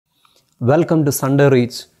Welcome to Sunday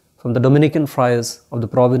Reach from the Dominican Friars of the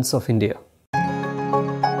Province of India.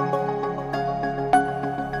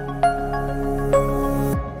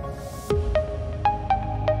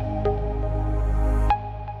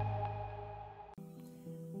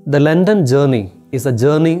 The Lenten journey is a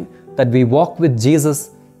journey that we walk with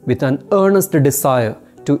Jesus with an earnest desire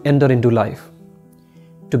to enter into life.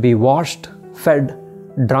 To be washed, fed,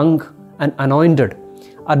 drunk, and anointed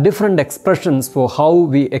are different expressions for how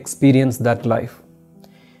we experience that life.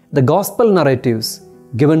 The gospel narratives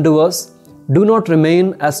given to us do not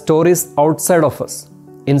remain as stories outside of us.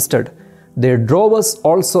 Instead, they drove us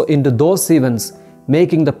also into those events,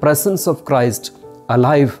 making the presence of Christ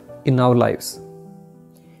alive in our lives.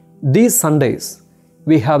 These Sundays,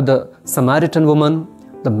 we have the Samaritan woman,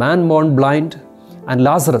 the man born blind, and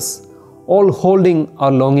Lazarus, all holding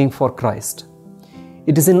our longing for Christ.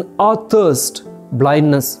 It is in our thirst,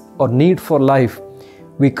 blindness, or need for life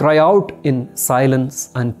we cry out in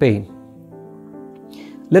silence and pain.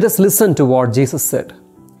 Let us listen to what Jesus said.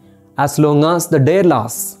 As long as the day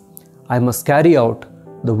lasts, I must carry out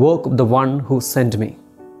the work of the one who sent me.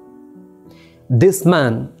 This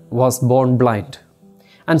man was born blind,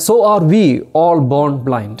 and so are we all born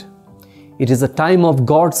blind. It is a time of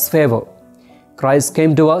God's favor. Christ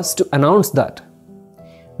came to us to announce that.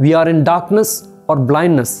 We are in darkness or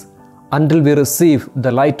blindness until we receive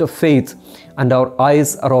the light of faith and our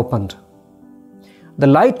eyes are opened. The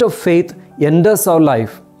light of faith enters our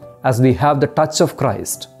life as we have the touch of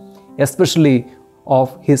Christ, especially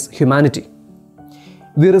of His humanity.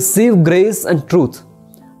 We receive grace and truth,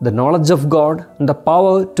 the knowledge of God, and the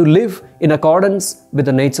power to live in accordance with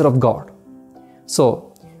the nature of God.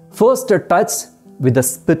 So, first a touch with the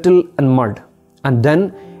spittle and mud, and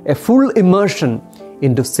then a full immersion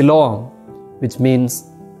into Siloam, which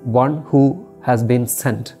means one who has been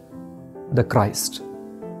sent, the Christ.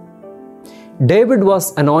 David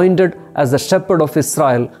was anointed as the shepherd of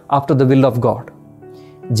Israel after the will of God.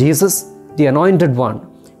 Jesus, the anointed one,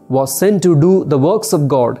 was sent to do the works of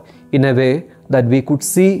God in a way that we could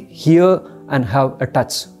see, hear, and have a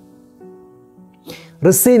touch.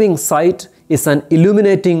 Receiving sight is an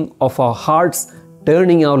illuminating of our hearts,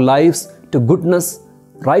 turning our lives to goodness,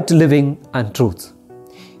 right living, and truth.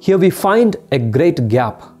 Here we find a great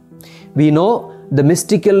gap. We know the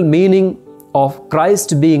mystical meaning of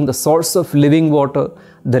Christ being the source of living water,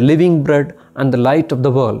 the living bread, and the light of the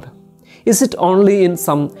world. Is it only in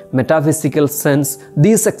some metaphysical sense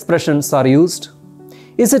these expressions are used?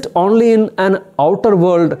 Is it only in an outer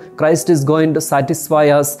world Christ is going to satisfy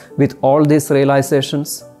us with all these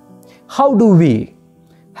realizations? How do we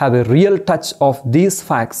have a real touch of these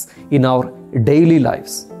facts in our daily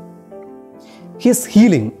lives? His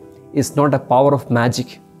healing is not a power of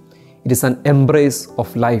magic. It is an embrace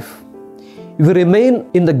of life. If we remain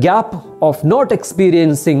in the gap of not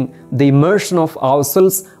experiencing the immersion of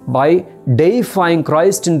ourselves by deifying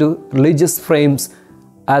Christ into religious frames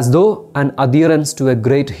as though an adherence to a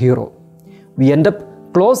great hero, we end up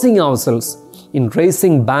closing ourselves in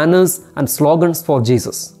raising banners and slogans for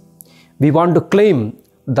Jesus. We want to claim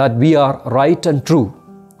that we are right and true,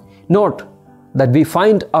 not that we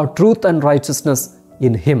find our truth and righteousness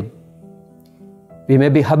in Him. We may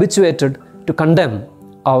be habituated to condemn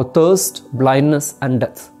our thirst, blindness, and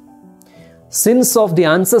death. Sins of the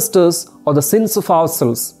ancestors or the sins of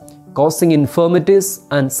ourselves causing infirmities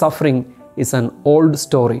and suffering is an old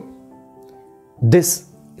story. This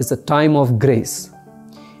is a time of grace.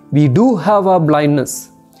 We do have our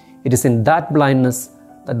blindness. It is in that blindness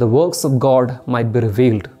that the works of God might be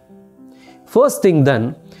revealed. First thing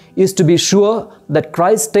then is to be sure that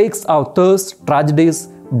Christ takes our thirst, tragedies,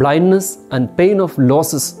 blindness, and pain of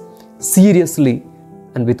losses seriously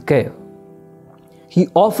and with care. He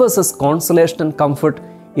offers us consolation and comfort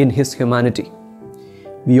in His humanity.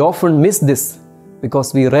 We often miss this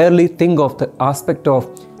because we rarely think of the aspect of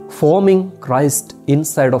forming Christ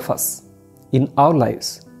inside of us, in our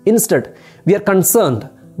lives. Instead, we are concerned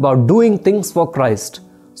about doing things for Christ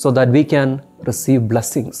so that we can receive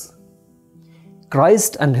blessings.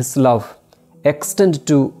 Christ and His love extend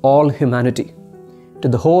to all humanity, to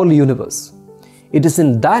the whole universe. It is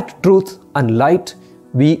in that truth and light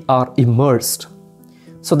we are immersed.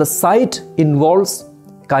 So the sight involves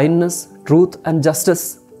kindness, truth and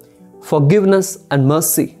justice, forgiveness and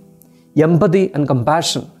mercy, empathy and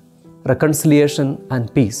compassion, reconciliation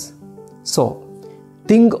and peace. So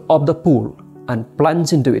think of the pool and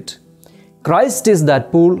plunge into it. Christ is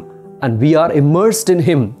that pool and we are immersed in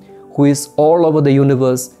Him who is all over the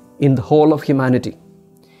universe in the whole of humanity.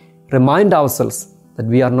 Remind ourselves that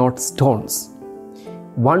we are not stones.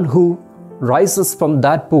 One who rises from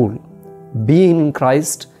that pool, being in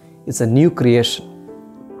Christ, is a new creation.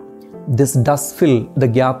 This does fill the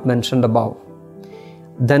gap mentioned above.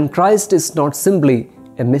 Then Christ is not simply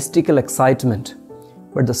a mystical excitement,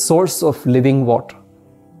 but the source of living water,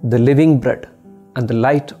 the living bread, and the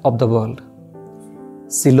light of the world.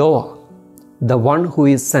 Siloa, the one who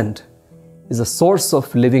is sent, is a source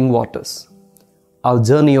of living waters. Our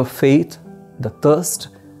journey of faith, the thirst,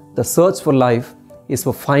 the search for life is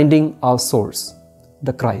for finding our source,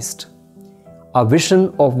 the Christ. Our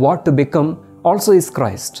vision of what to become also is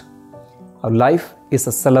Christ. Our life is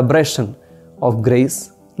a celebration of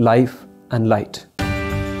grace, life, and light.